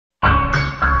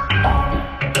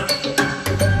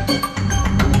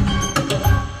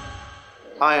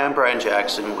Hi, I'm Brian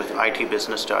Jackson with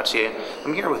itbusiness.ca.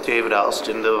 I'm here with David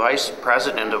Alston, the Vice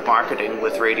President of Marketing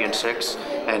with Radiant 6,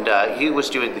 and he was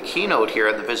doing the keynote here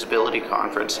at the Visibility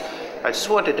Conference. I just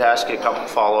wanted to ask you a couple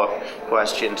follow-up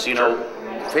questions. You know,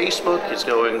 Facebook is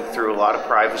going through a lot of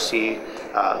privacy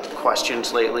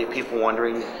questions lately, people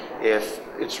wondering if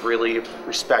it's really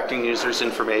respecting users'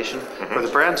 information. For the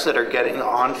brands that are getting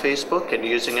on Facebook and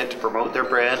using it to promote their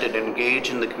brand and engage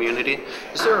in the community,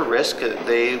 is there a risk that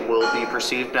they will be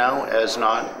perceived now as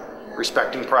not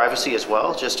respecting privacy as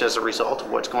well, just as a result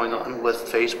of what's going on with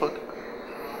Facebook?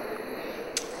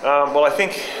 Well, I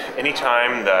think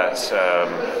anytime that,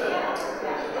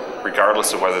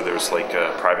 regardless of whether there's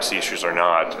privacy issues or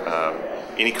not,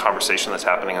 any conversation that's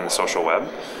happening on the social web,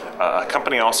 a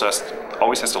company also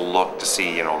always has to look to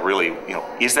see,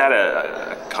 is that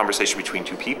a conversation between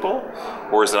two people,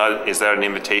 or is that an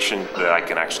invitation that I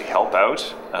can actually help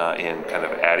out in kind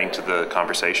of adding to the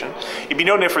conversation? It'd be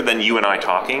no different than you and I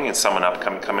talking and someone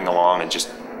coming along and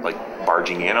just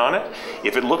barging in on it.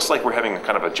 If it looks like we're having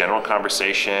kind of a general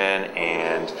conversation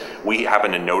and we happen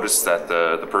to notice that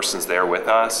the person's there with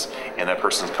us and that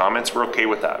person's comments, we're okay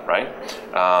with that, right?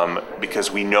 Because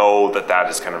we know that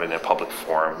is kind of in a public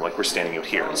forum, like we're standing out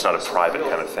here. It's not a private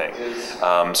kind of thing.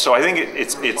 So I think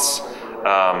it's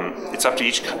up to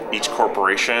each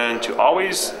corporation to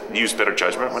always use better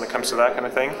judgment when it comes to that kind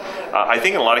of thing. I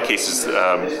think in a lot of cases,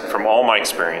 from all my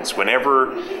experience,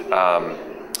 whenever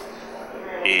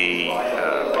a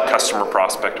customer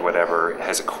prospect or whatever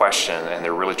has a question and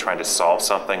they're really trying to solve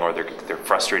something, or they're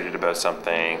frustrated about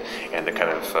something and they're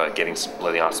kind of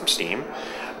letting off some steam,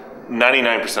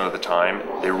 99% of the time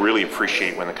they really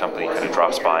appreciate when the company kind of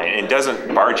drops by and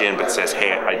doesn't barge in but says,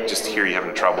 hey, I just hear you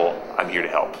having trouble, I'm here to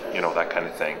help, that kind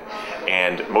of thing.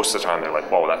 And most of the time they're like,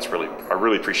 whoa, I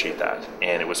really appreciate that.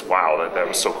 And it was, wow, that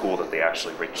was so cool that they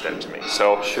actually reached out to me.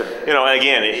 So, sure.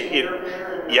 Again,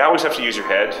 you always have to use your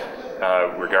head,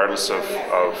 regardless of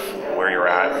where you're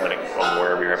at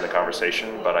wherever you're having the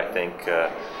conversation. But I think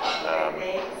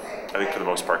for the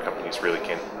most part, companies really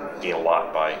can gain a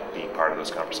lot by being part of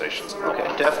those conversations. Okay,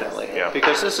 definitely. Yeah.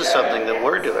 Because this is something that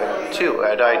we're doing too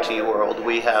at IT World.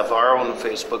 We have our own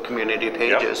Facebook community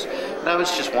pages. Yep. And I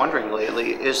was just wondering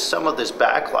lately, is some of this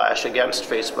backlash against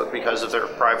Facebook because of their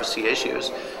privacy issues,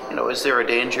 is there a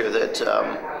danger that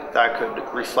that could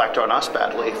reflect on us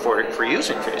badly for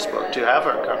using Facebook to have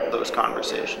those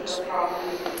conversations?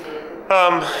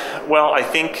 Well, I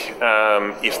think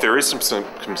if there is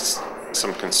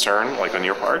some concern, like on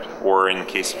your part, or in the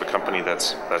case of a company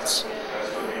that's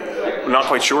not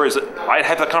quite sure, I'd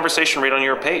have that conversation right on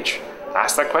your page.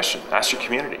 Ask that question. Ask your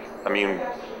community. I mean,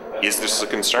 is this a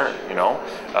concern?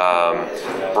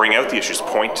 Bring out the issues.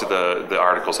 Point to the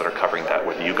articles that are covering that.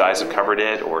 Whether you guys have covered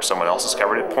it or someone else has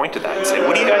covered it, point to that and say,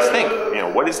 what do you guys think?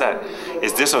 What is that?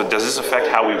 Does this affect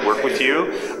how we work with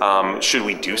you? Should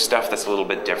we do stuff that's a little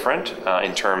bit different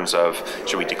in terms of,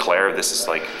 should we declare this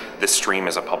stream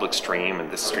is a public stream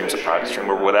and this stream is a private stream,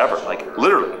 or whatever?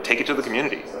 Literally, take it to the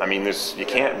community. I mean, you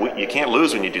can't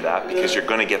lose when you do that, because you're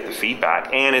going to get the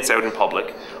feedback and it's out in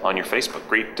public on your Facebook.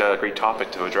 Great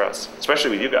topic to address, especially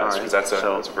with you guys, because that's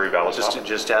a very valid topic.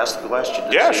 Just ask the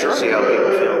question. Yeah, sure. See how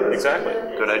people feel. Exactly.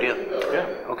 Good idea. Yeah.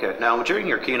 Okay. Now, during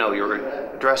your keynote, you were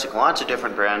addressing lots of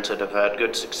different brands that have had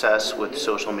good success with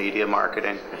social media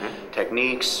marketing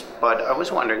techniques. But I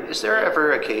was wondering, is there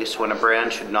ever a case when a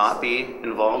brand should not be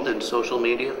involved in social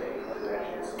media?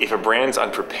 If a brand's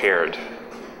unprepared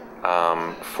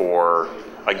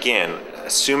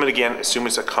assume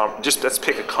it's let's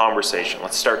pick a conversation.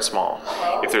 Let's start small.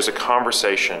 If there's a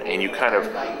conversation and you kind of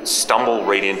stumble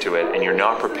right into it and you're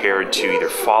not prepared to either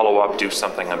follow up, do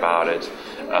something about it,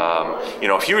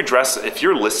 if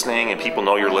you're listening and people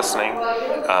know you're listening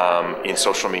in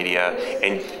social media,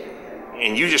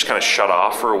 and you just kind of shut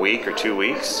off for a week or 2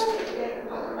 weeks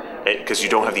because you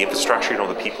don't have the infrastructure, you don't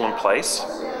have the people in place,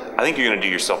 I think you're going to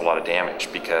do yourself a lot of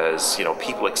damage, because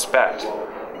people expect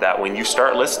that when you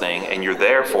start listening and you're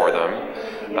there for them,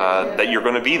 that you're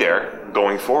going to be there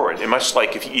going forward. And much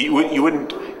like if you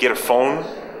wouldn't get a phone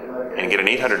and get an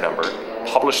 800 number,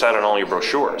 publish that on all your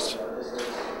brochures,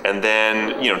 and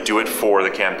then do it for the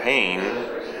campaign,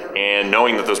 and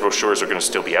knowing that those brochures are going to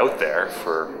still be out there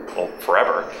for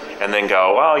forever, and then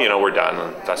go, well, we're done,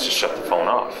 and let's just shut the phone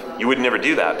off. You would never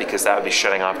do that, because that would be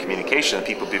shutting off communication, and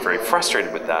people would be very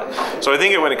frustrated with that. So I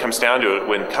think when it comes down to it,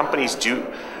 when companies do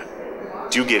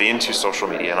get into social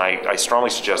media, and I strongly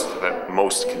suggest that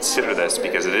most consider this,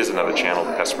 because it is another channel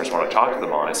that customers want to talk to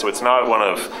them on. So it's not one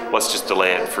of, let's just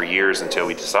delay it for years until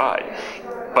we decide.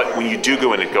 But when you do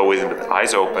go in with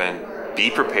eyes open, be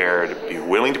prepared, be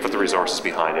willing to put the resources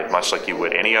behind it, much like you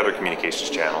would any other communications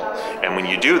channel. And when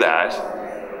you do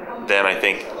that, then I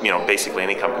think, basically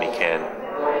any company can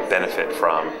benefit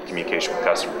from communication with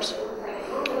customers.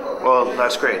 Well,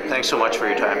 that's great. Thanks so much for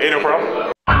your time. Hey, no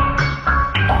problem.